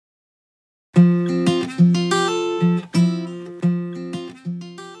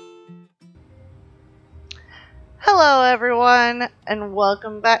everyone, and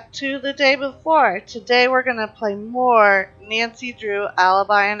welcome back to the day before. Today we're going to play more Nancy Drew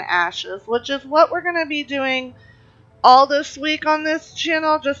Alibi in Ashes, which is what we're going to be doing all this week on this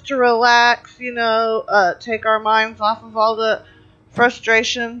channel, just to relax, take our minds off of all the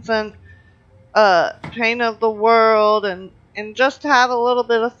frustrations and pain of the world, and just have a little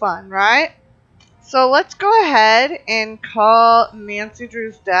bit of fun, right? So let's go ahead and call Nancy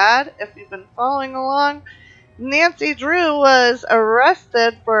Drew's dad. If you've been following along, Nancy Drew was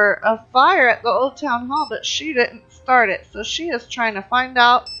arrested for a fire at the Old Town Hall, but she didn't start it. So she is trying to find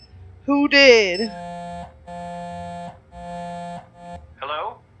out who did.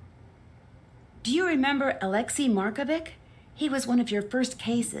 Hello? Do you remember Alexei Markovic? He was one of your first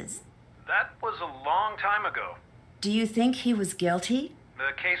cases. That was a long time ago. Do you think he was guilty?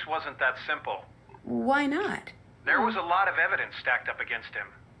 The case wasn't that simple. Why not? There was a lot of evidence stacked up against him.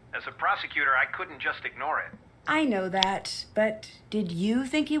 As a prosecutor, I couldn't just ignore it. I know that, but did you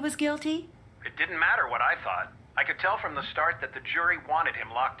think he was guilty? It didn't matter what I thought. I could tell from the start that the jury wanted him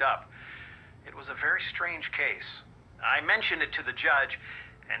locked up. It was a very strange case. I mentioned it to the judge,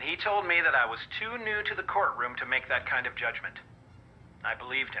 and he told me that I was too new to the courtroom to make that kind of judgment. I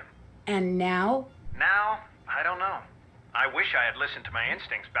believed him. And now? Now, I don't know. I wish I had listened to my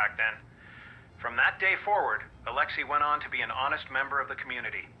instincts back then. From that day forward, Alexei went on to be an honest member of the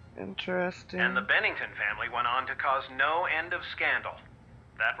community. Interesting. And the Bennington family went on to cause no end of scandal.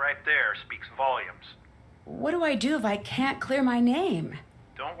 That right there speaks volumes. What do I do if I can't clear my name?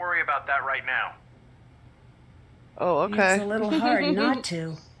 Don't worry about that right now. Oh, okay. It's a little hard not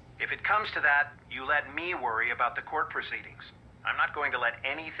to. If it comes to that, you let me worry about the court proceedings. I'm not going to let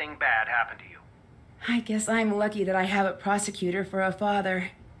anything bad happen to you. I guess I'm lucky that I have a prosecutor for a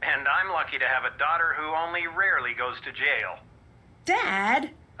father. And I'm lucky to have a daughter who only rarely goes to jail. Dad?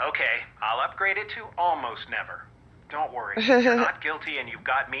 Okay, I'll upgrade it to almost never. Don't worry, you're not guilty and you've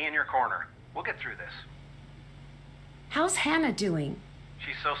got me in your corner. We'll get through this. How's Hannah doing?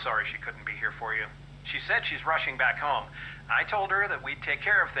 She's so sorry she couldn't be here for you. She said she's rushing back home. I told her that we'd take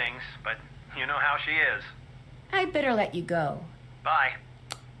care of things, but you know how she is. I'd better let you go. Bye.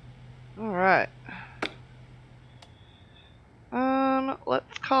 Alright.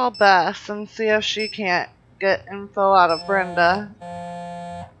 Let's call Bess and see if she can't get info out of Brenda.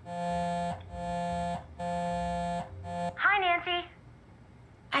 Hi, Nancy.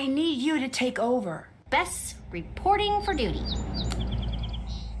 I need you to take over. Bess reporting for duty.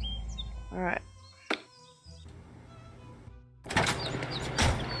 Alright.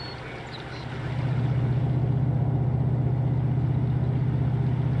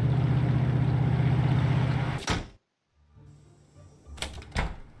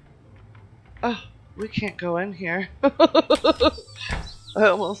 Oh, we can't go in here. I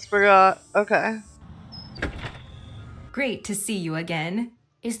almost forgot. Okay. Great to see you again.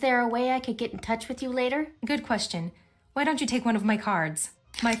 Is there a way I could get in touch with you later? Good question. Why don't you take one of my cards?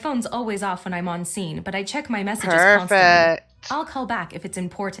 My phone's always off when I'm on scene, but I check my messages constantly. Perfect. I'll call back if it's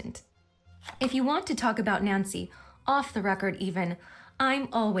important. If you want to talk about Nancy, off the record even, I'm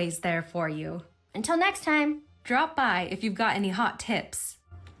always there for you. Until next time. Drop by if you've got any hot tips.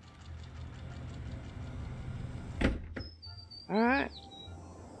 Alright.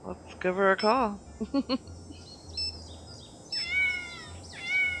 Let's give her a call. You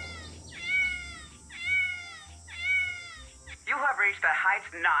have reached the Heights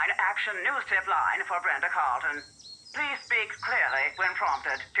 9 Action News Tip line for Brenda Carlton. Please speak clearly when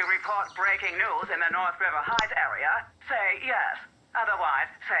prompted. To report breaking news in the North River Heights area, say yes. Otherwise,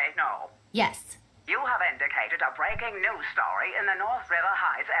 say no. Yes. You have indicated a breaking news story in the North River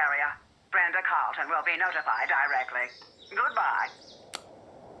Heights area. Brenda Carlton will be notified directly. Goodbye.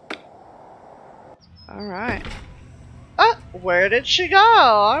 Alright. Oh, where did she go?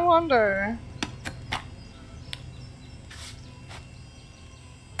 I wonder.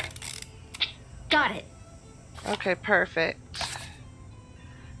 Got it. Okay, perfect.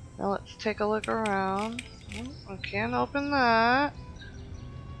 Now let's take a look around. Oh, I can't open that.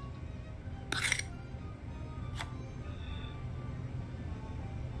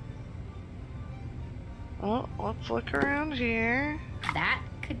 Oh, let's look around here. That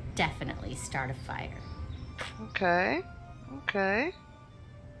could definitely start a fire. Okay. Okay.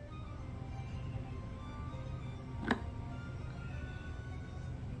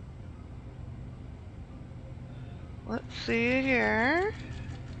 Let's see here.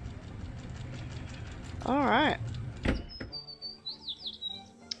 Alright.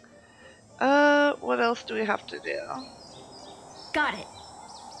 What else do we have to do? Got it.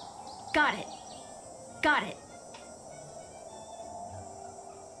 Got it. Got it.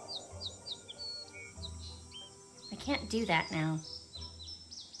 can't do that now.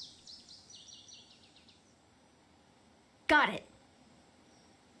 Got it.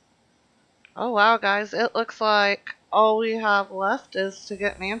 Oh wow, guys, it looks like all we have left is to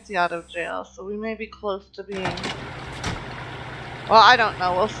get Nancy out of jail, so we may be close to being... Well, I don't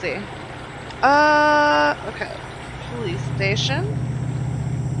know, we'll see. Okay. Police station.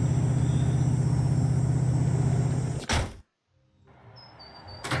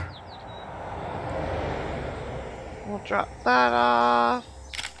 We'll drop that off.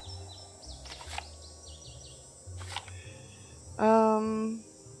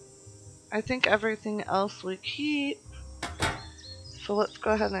 I think everything else we keep. So let's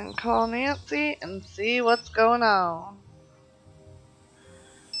go ahead and call Nancy and see what's going on.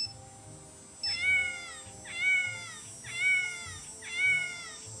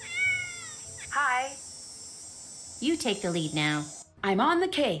 Hi. You take the lead now. I'm on the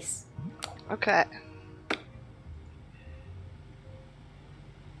case. Okay.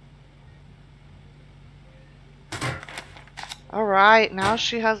 Alright, now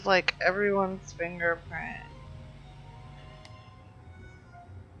she has like everyone's fingerprint.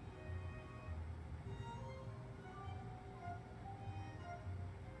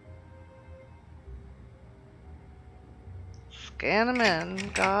 Scan them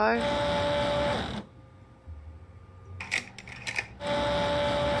in, guys.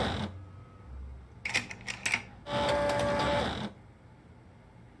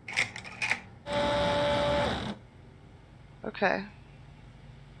 Okay.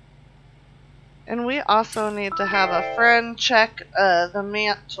 And we also need to have a friend check the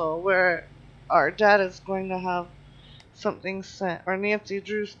mantle where our dad is going to have something sent, or Nancy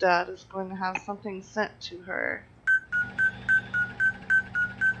Drew's dad is going to have something sent to her.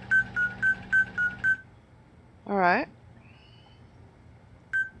 Alright.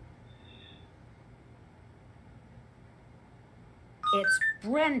 It's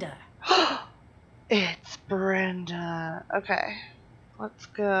Brenda. It's Brenda. Okay. Let's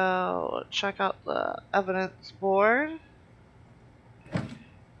go check out the evidence board.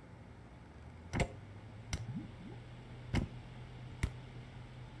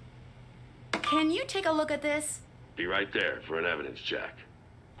 Can you take a look at this? Be right there for an evidence check.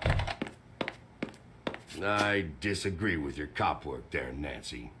 I disagree with your cop work there,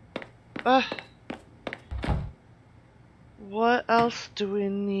 Nancy. What else do we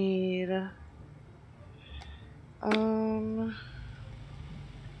need?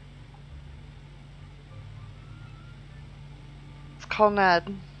 Let's call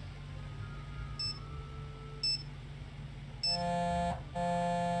Ned.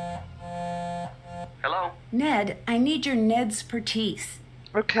 Hello? Ned, I need your Ned's Pertice.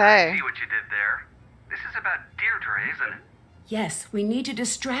 Okay. See what you did there. This is about Deirdre, isn't it? Yes, we need to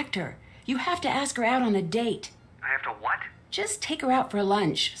distract her. You have to ask her out on a date. I have to what? Just take her out for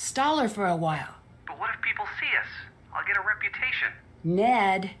lunch. Stall her for a while. But what if people see us? I'll get a reputation.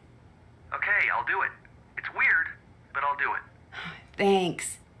 Ned. Okay, I'll do it. It's weird, but I'll do it.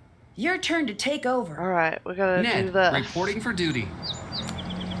 Thanks. Your turn to take over. Alright, we gotta do Ned, this. reporting for duty.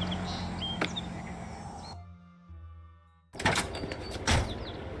 Let's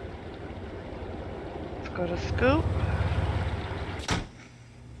go to Scoop.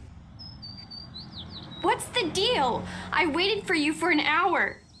 What's the deal? I waited for you for an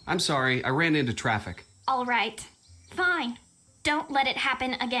hour. I'm sorry, I ran into traffic. All right. Fine. Don't let it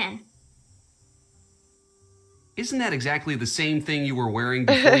happen again. Isn't that exactly the same thing you were wearing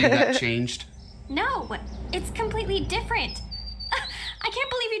before you got changed? No, it's completely different. I can't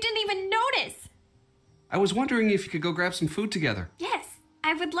believe you didn't even notice. I was wondering if you could go grab some food together. Yes,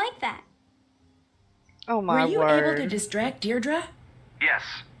 I would like that. Oh my Were you word. able to distract Deirdre? Yes.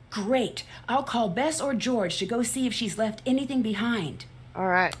 Great. I'll call Bess or George to go see if she's left anything behind.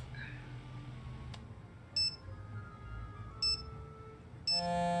 Alright.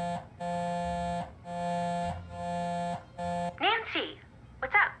 Nancy,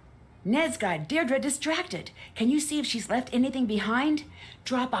 what's up? Ned's got Deirdre distracted. Can you see if she's left anything behind?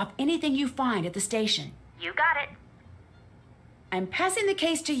 Drop off anything you find at the station. You got it. I'm passing the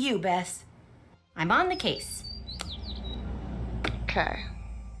case to you, Bess. I'm on the case. Okay.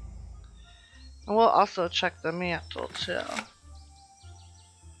 And we'll also check the mantle too.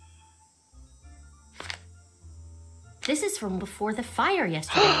 This is from before the fire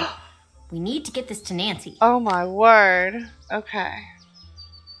yesterday. We need to get this to Nancy. Oh my word. Okay.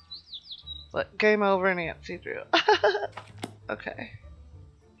 But game over, Nancy Drew. Okay.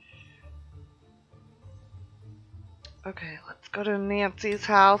 Okay, let's go to Nancy's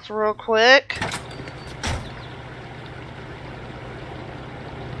house real quick.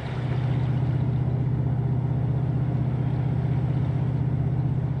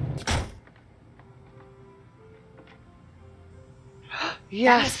 That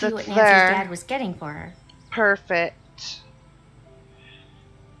Yes, must be it's what Nancy's there. dad was getting for her. Perfect.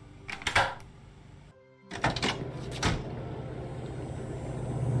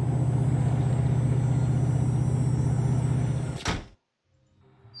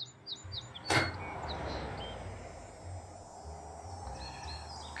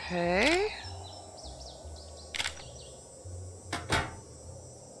 Okay.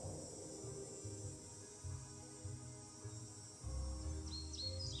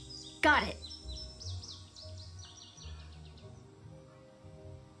 Got it.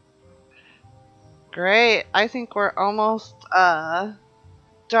 Great. I think we're almost done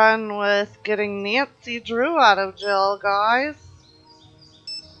with getting Nancy Drew out of jail, guys.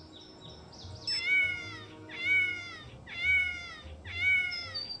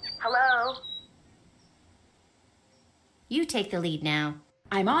 Hello? You take the lead now.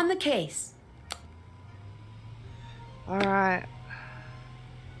 I'm on the case. All right.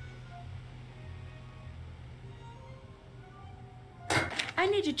 I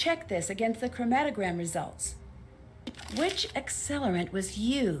need to check this against the chromatogram results. Which accelerant was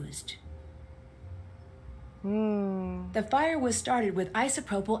used? The fire was started with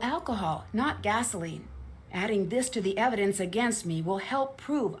isopropyl alcohol, not gasoline. Adding this to the evidence against me will help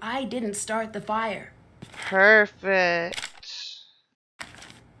prove I didn't start the fire. Perfect.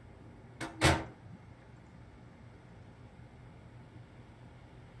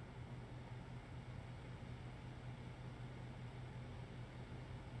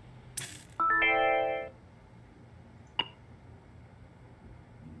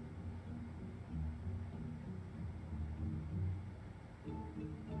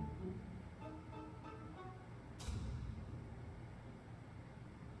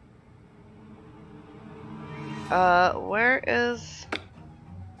 Where is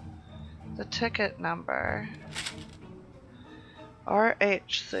the ticket number?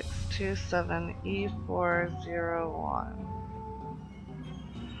 RH627E401.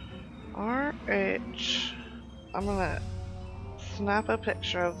 RH. I'm gonna snap a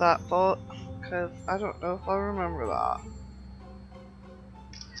picture of that, folks, because I don't know if I remember that.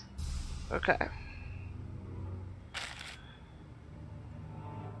 Okay.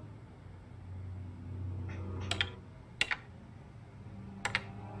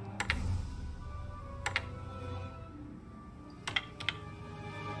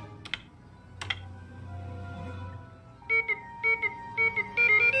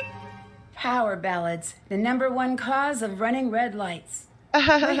 Power ballads, the #1 cause of running red lights. Wait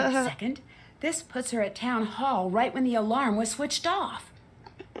a second. This puts her at town hall right when the alarm was switched off.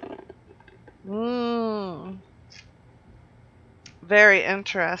 Very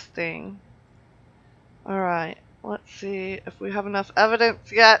interesting. Alright, let's see if we have enough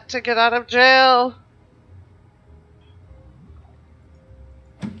evidence yet to get out of jail.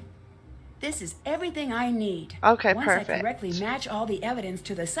 This is everything I need. Okay, Once perfect. I correctly match all the evidence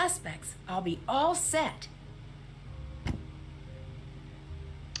to the suspects, I'll be all set.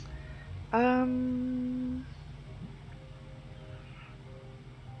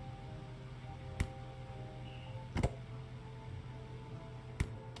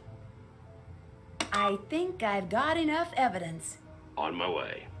 I think I've got enough evidence. On my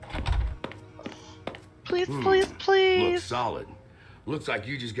way. Please, please, please. Looks solid. Looks like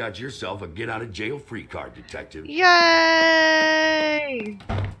you just got yourself a get-out-of-jail-free card, Detective. Yay!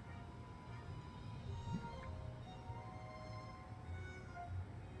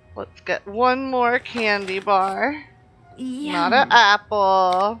 Let's get one more candy bar. Not an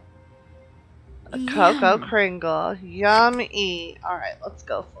apple. A Cocoa Kringle. Yummy. Alright, let's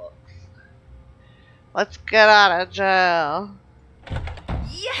go, folks. Let's get out of jail.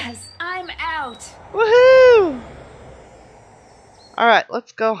 Yes, I'm out. Woohoo! Alright,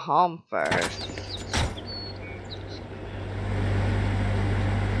 let's go home first.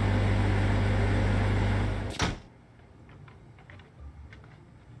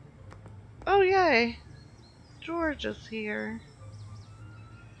 Oh, yay. George is here.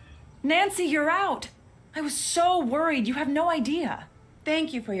 Nancy, you're out. I was so worried. You have no idea.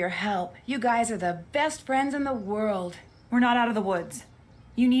 Thank you for your help. You guys are the best friends in the world. We're not out of the woods.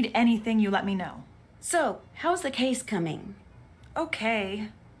 You need anything, you let me know. So, how's the case coming? Okay.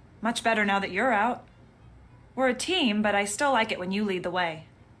 Much better now that you're out. We're a team, but I still like it when you lead the way.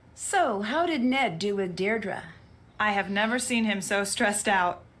 So, how did Ned do with Deirdre? I have never seen him so stressed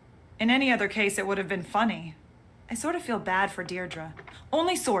out. In any other case, it would have been funny. I sort of feel bad for Deirdre.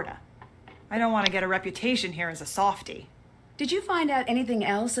 Only sorta. I don't want to get a reputation here as a softie. Did you find out anything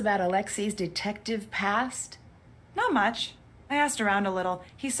else about Alexei's detective past? Not much. I asked around a little.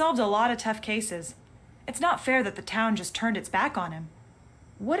 He solved a lot of tough cases. It's not fair that the town just turned its back on him.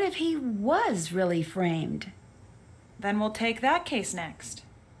 What if he was really framed? Then we'll take that case next.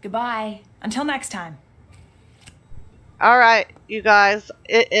 Goodbye. Until next time. Alright, you guys,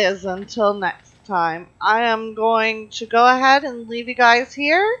 it is until next time. I am going to go ahead and leave you guys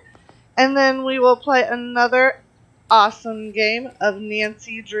here, and then we will play another awesome game of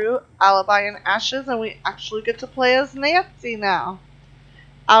Nancy Drew Alibi in Ashes, and we actually get to play as Nancy now,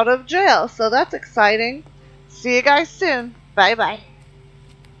 out of jail, so that's exciting. See you guys soon. Bye bye.